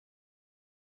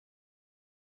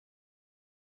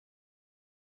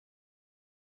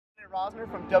Rosner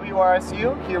from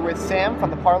WRSU here with Sam from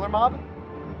the Parlor Mob.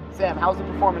 Sam, how's the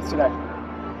performance today?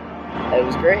 It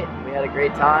was great. We had a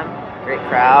great time, great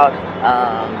crowd,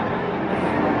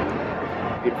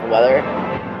 beautiful weather,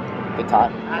 good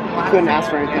time. Couldn't ask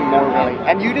for anything more, really.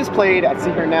 And you just played at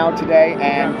See Here Now today,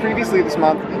 and previously this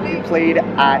month you played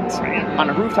on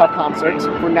a rooftop concert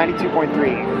for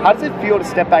 92.3. How does it feel to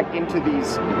step back into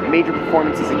these major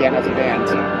performances again as a band?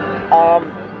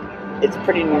 It's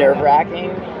pretty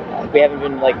nerve-wracking. We haven't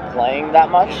been playing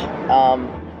that much.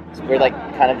 So we're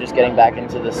kind of just getting back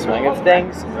into the swing of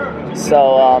things.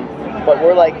 So, but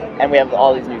we're and we have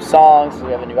all these new songs. So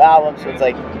we have a new album. So it's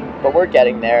but we're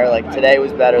getting there. Today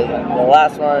was better than the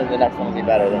last one, and the next one will be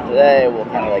better than today. We'll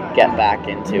kind of get back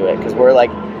into it because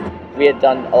we had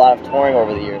done a lot of touring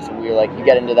over the years. So we were you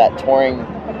get into that touring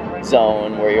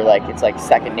zone where you're it's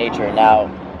second nature. And now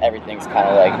everything's kind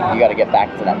of you got to get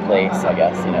back to that place. I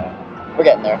guess we're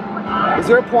getting there. Is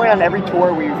there a point on every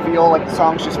tour where you feel the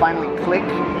songs just finally click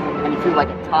and you feel a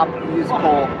top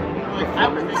musical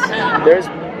performance? There's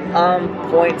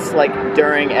points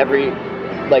during every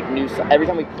every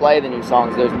time we play the new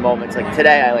songs, there's moments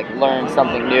today I learned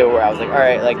something new where I was all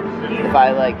right, if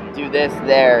I do this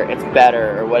there, it's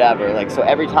better or whatever. So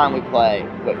every time we play,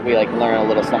 we learn a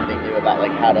little something new about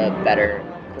how to better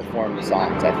perform the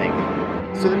songs, I think.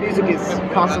 So the music is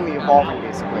constantly evolving,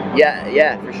 basically.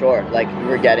 Yeah, for sure.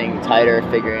 We're getting tighter,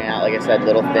 figuring out, like I said,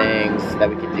 little things that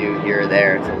we can do here or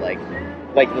there to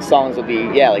the songs will be,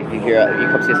 if you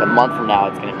come see us a month from now,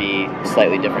 it's going to be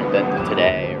slightly different than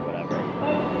today or whatever.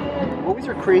 What was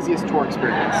your craziest tour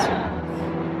experience?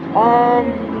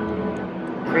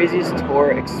 Craziest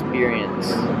tour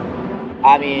experience.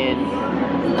 I mean,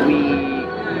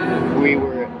 we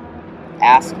were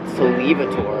asked to leave a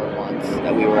tour once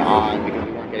that we were on because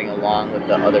we weren't getting along with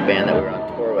the other band that we were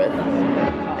on tour with,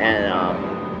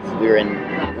 and we were in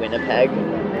Winnipeg,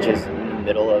 which is in the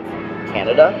middle of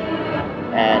Canada,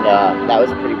 and that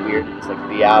was pretty weird to just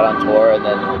be out on tour, and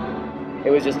then it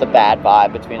was just a bad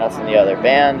vibe between us and the other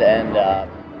band, and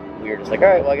we were just all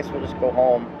right, well I guess we'll just go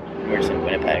home. And we were just in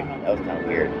Winnipeg. That was kind of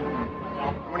weird.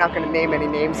 We're not going to name any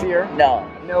names here. No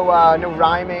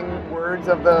rhyming words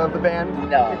of the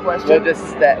band. No. We'll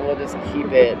just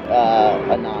keep it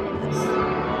anonymous.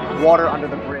 Water under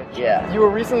the bridge. Yeah. You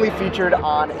were recently featured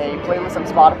on a playlist on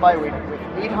Spotify with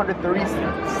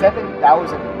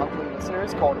 837,000 monthly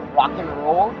listeners called Rock and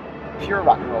Roll, pure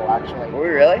rock and roll, actually. Were we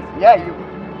really? Yeah, you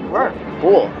were.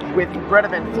 Cool. With Greta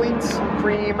Van Fleet's,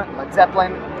 Cream, Led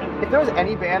Zeppelin. If there was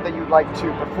any band that you'd like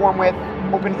to perform with,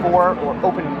 open for, or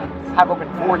have open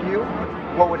for you,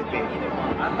 what would it be?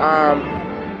 I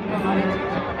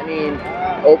mean,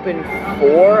 open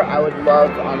for, I would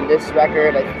love on this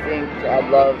record, I think I'd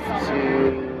love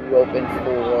to open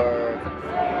for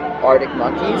Arctic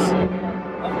Monkeys.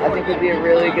 I think would be a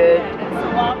really good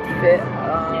fit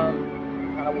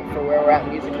kind of for where we're at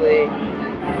musically.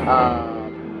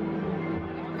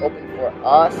 Open for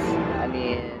us, I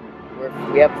mean,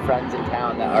 we have friends in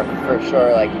town that are for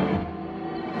sure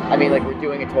we're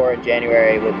doing a tour in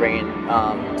January. We're bringing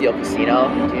Deal Casino.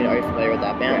 Are you familiar with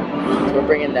that band? So we're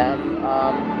bringing them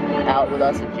out with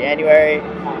us in January.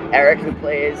 Eric, who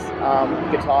plays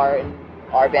guitar in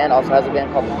our band, also has a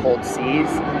band called The Cold Seas.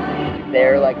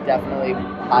 They're definitely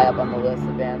high up on the list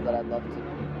of bands that I'd love to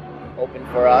open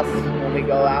for us when we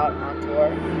go out on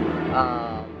tour.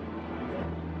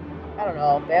 I don't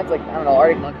know, bands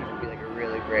Arctic Monkeys would be a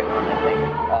really great one, I think,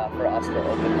 for us to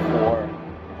open for.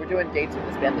 We're doing dates with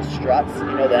this band, The Struts, you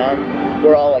know them.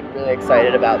 We're all really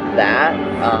excited about that,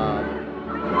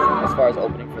 as far as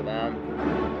opening for them.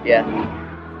 Yeah.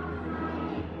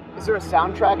 Is there a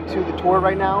soundtrack to the tour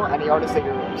right now? Any artists that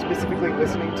you're specifically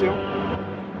listening to?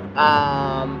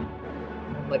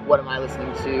 What am I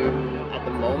listening to at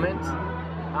the moment?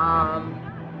 I'm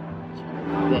trying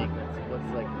to think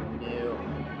what's new.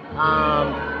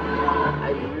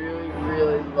 I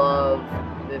really love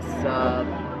this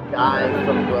guy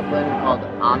from Brooklyn called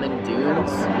Amon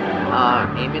Dunes.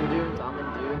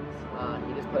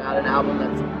 He just put out an album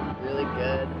that's really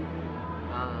good.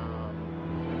 I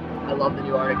love the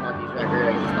new Arctic Monkeys record.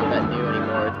 I guess it's not that new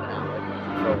anymore. It's been out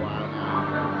for a while now.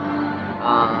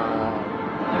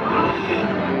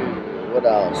 What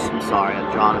else? I'm sorry,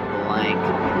 I'm drawing a blank.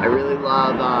 I really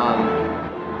love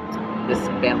this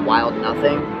band Wild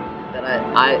Nothing. That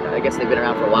I guess they've been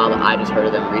around for a while, but I just heard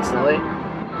of them recently.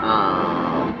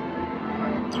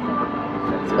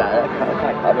 That's about it. That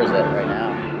kind of covers it right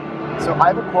now. So I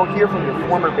have a quote here from your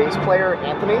former bass player,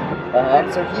 Anthony.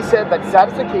 And so he said that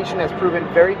satisfaction has proven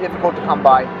very difficult to come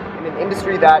by in an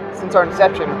industry that, since our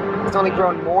inception, has only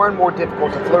grown more and more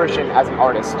difficult to flourish in as an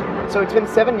artist. So it's been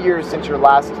 7 years since your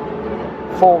last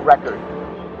full record.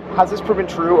 Has this proven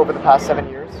true over the past 7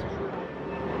 years?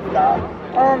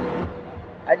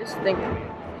 I just think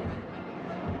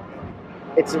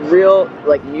it's real,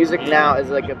 like, music now is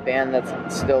like a band that's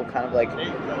still kind of like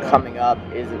coming up.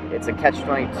 It's a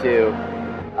catch-22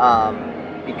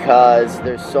 because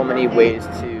there's so many ways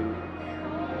to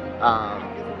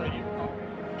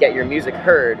get your music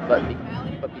heard, but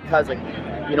because, like,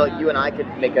 you know, you and I could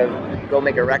make a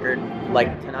record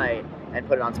like tonight and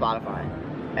put it on Spotify,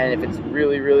 and if it's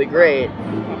really, really great,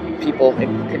 people, it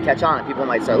could catch on and people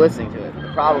might start listening to it.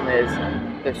 The problem is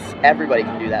everybody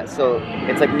can do that, so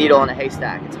it's like needle in a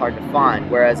haystack. It's hard to find.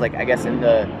 Whereas, like, I guess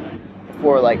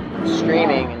before like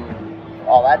streaming and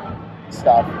all that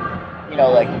stuff, you know,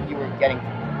 like, you were getting,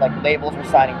 like, labels were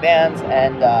signing bands,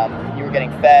 and you were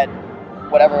getting fed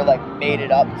whatever, like, made it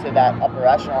up to that upper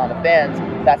echelon of bands.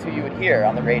 That's who you would hear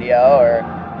on the radio or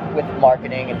with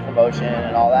marketing and promotion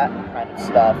and all that kind of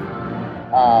stuff.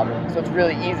 So it's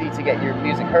really easy to get your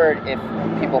music heard if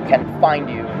people can find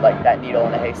you, like that needle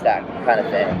in a haystack kind of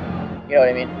thing. You know what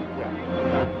I mean?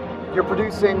 Yeah. Your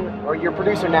producer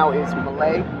now is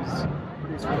Malay, who's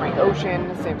produced for Frank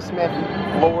Ocean, Sam Smith,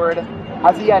 Lord.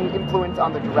 Has he had an influence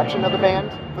on the direction of the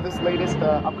band for this latest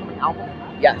upcoming album?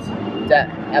 Yes,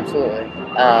 absolutely.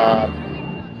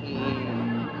 He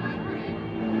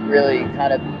really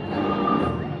kind of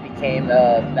became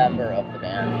a member of the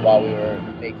band while we were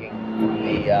making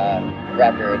the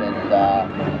record, and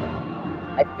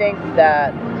I think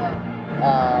that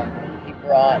he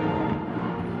brought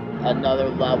another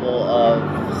level of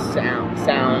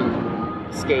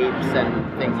soundscapes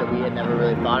and things that we had never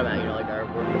really thought about. You know, like, our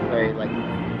work was very, like,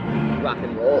 rock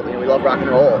and roll. You know, we love rock and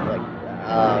roll, like,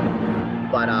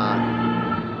 but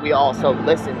we also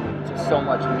listen to so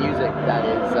much music that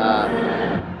is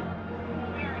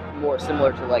more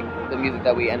similar to, like, the music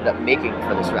that we ended up making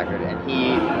for this record, and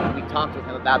we talked with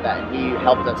him about that, and he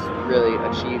helped us really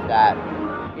achieve that,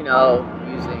 you know,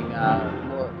 using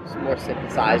more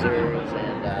synthesizers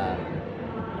and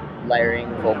layering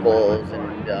vocals,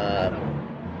 and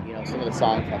you know, some of the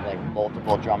songs have, like,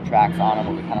 multiple drum tracks on them,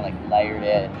 where we kind of, like, layered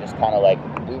it and just kind of, like,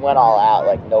 we went all out,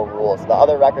 like, no rules. The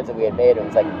other records that we had made, it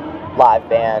was like live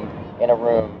band in a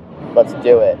room. Let's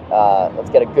do it. Let's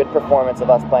get a good performance of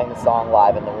us playing the song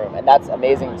live in the room, and that's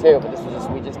amazing too. But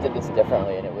we just did this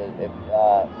differently, and it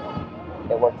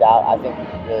worked out, I think,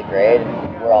 really great,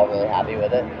 and we're all really happy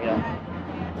with it. You know.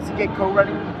 Does he get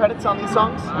co-writing credits on these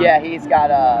songs? Yeah, he's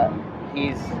got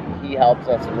he helps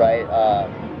us write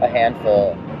a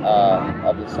handful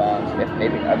of the songs, if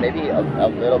maybe a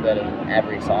little bit in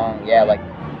every song. Yeah, like,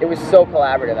 it was so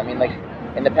collaborative. I mean, like,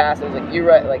 in the past, it was like you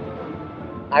write, like,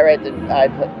 I write the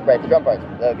drum parts,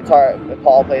 the guitar,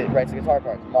 Paul writes the guitar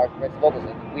parts, Mark writes the vocals.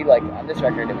 We, like, on this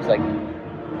record, it was like,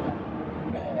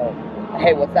 you know,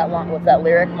 hey, what's that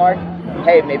lyric, Mark?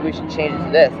 Hey, maybe we should change it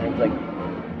to this. And it was like,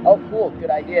 oh, cool, good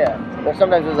idea. Or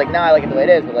sometimes it was like, nah, I like it the way it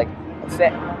is, but, like,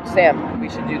 Sam, we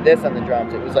should do this on the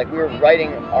drums. It was like we were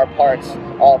writing our parts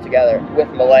all together, with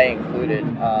Malay included,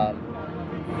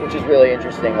 which is really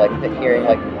interesting, like, hearing,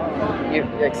 like,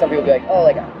 some people be like, oh,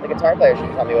 like, the guitar player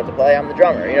should tell me what to play, I'm the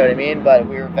drummer, you know what I mean? But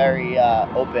we were very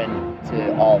open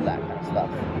to all of that kind of stuff.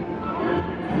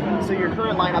 So your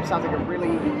current lineup sounds like it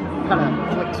really kind of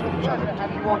clicks with each other.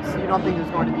 You don't think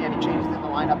there's going to be any changes in the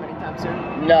lineup anytime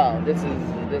soon? No, this is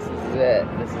it. This is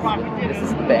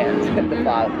the band,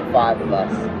 the five of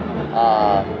us.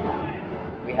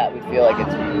 We feel like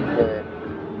we're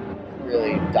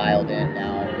really dialed in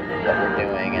now with what we're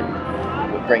doing, and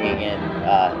we're bringing in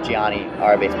Gianni,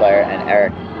 our bass player, and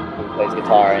Eric, who plays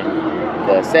guitar and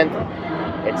the synth.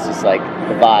 It's just like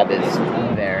the vibe is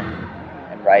there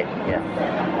and right. Yeah.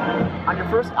 On your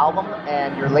first album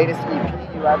and your latest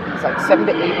EP, you have these, like, 7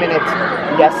 to 8 minute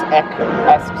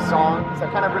yes-esque songs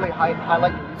that kind of really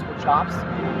highlight your musical chops.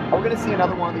 Are we going to see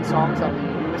another one of these songs on the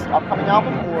newest upcoming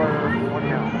album, or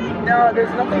no? No,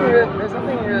 there's nothing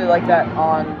really like that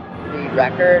on the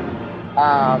record.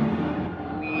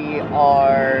 We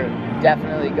are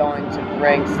definitely going to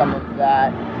bring some of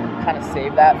that, kind of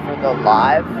save that for the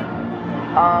live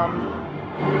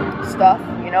stuff,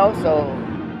 you know. So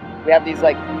we have these,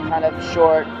 like, kind of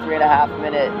short 3.5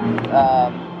 minute,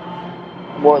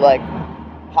 more like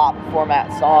pop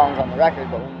format songs on the record,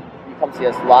 but when you come see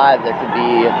us live, there could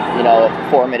be, you know, a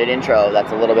 4-minute intro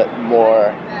that's a little bit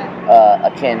more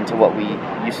akin to what we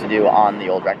used to do on the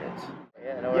old records.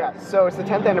 Yeah, so it's the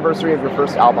 10th anniversary of your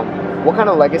first album. What kind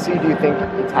of legacy do you think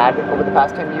it's had over the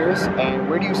past 10 years, and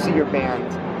where do you see your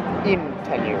band in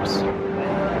 10 years?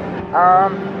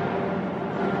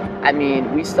 I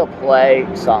mean, we still play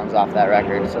songs off that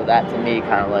record, so that to me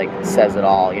kind of, like, says it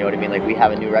all, you know what I mean? Like, we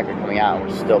have a new record coming out and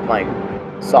we're still playing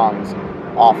songs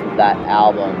off of that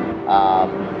album.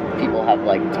 People have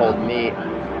like told me,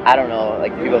 I don't know,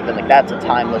 like people have been like, that's a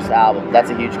timeless album. That's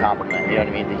a huge compliment, you know what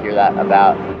I mean, to hear that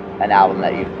about an album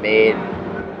that you've made.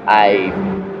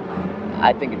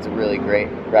 I think it's a really great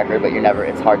record, but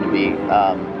it's hard to be,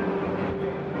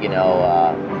 you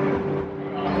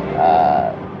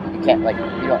can't, like,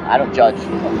 I don't judge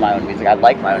my own music. I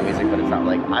like my own music, but it's not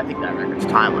like, I think that record's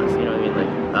timeless, you know what I mean?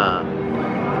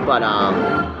 Like,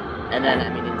 and then, I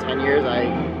mean, in 10 years,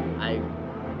 I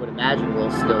would imagine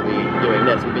we'll still be doing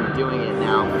this. We've been doing it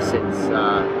now since,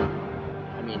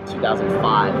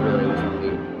 2005, really, was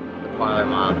when the Parlor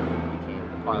Mob became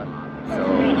the Parlor Mob. So,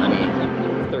 I mean,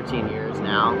 13 years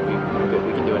now, we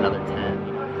can do another 10,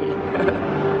 you know.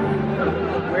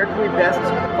 Where can we best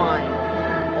find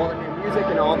all the new music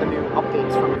and all the new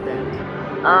updates from your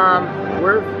band?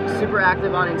 We're super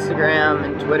active on Instagram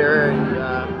and Twitter and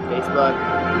Facebook.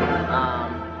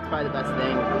 It's probably the best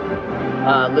thing.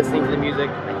 Listening to the music,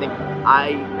 I think I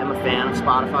am a fan of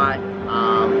Spotify.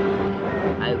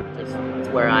 It's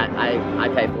where I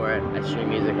pay for it. I stream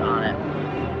music on it.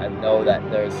 I know that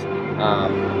there's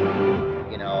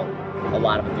a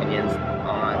lot of opinions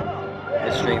on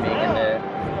the streaming and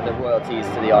the royalties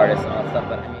to the artists and all that stuff,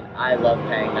 but I mean, I love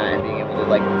paying that and being able to,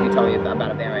 like, if you tell me about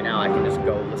a band right now, I can just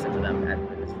go listen to them at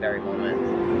this very moment,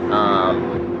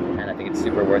 and I think it's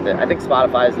super worth it. I think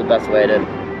Spotify is the best way to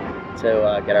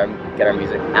get our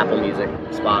music. Apple Music,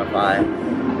 Spotify,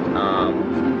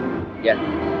 yeah.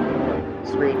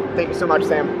 Sweet. Thank you so much,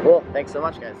 Sam. Cool. Thanks so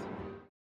much, guys.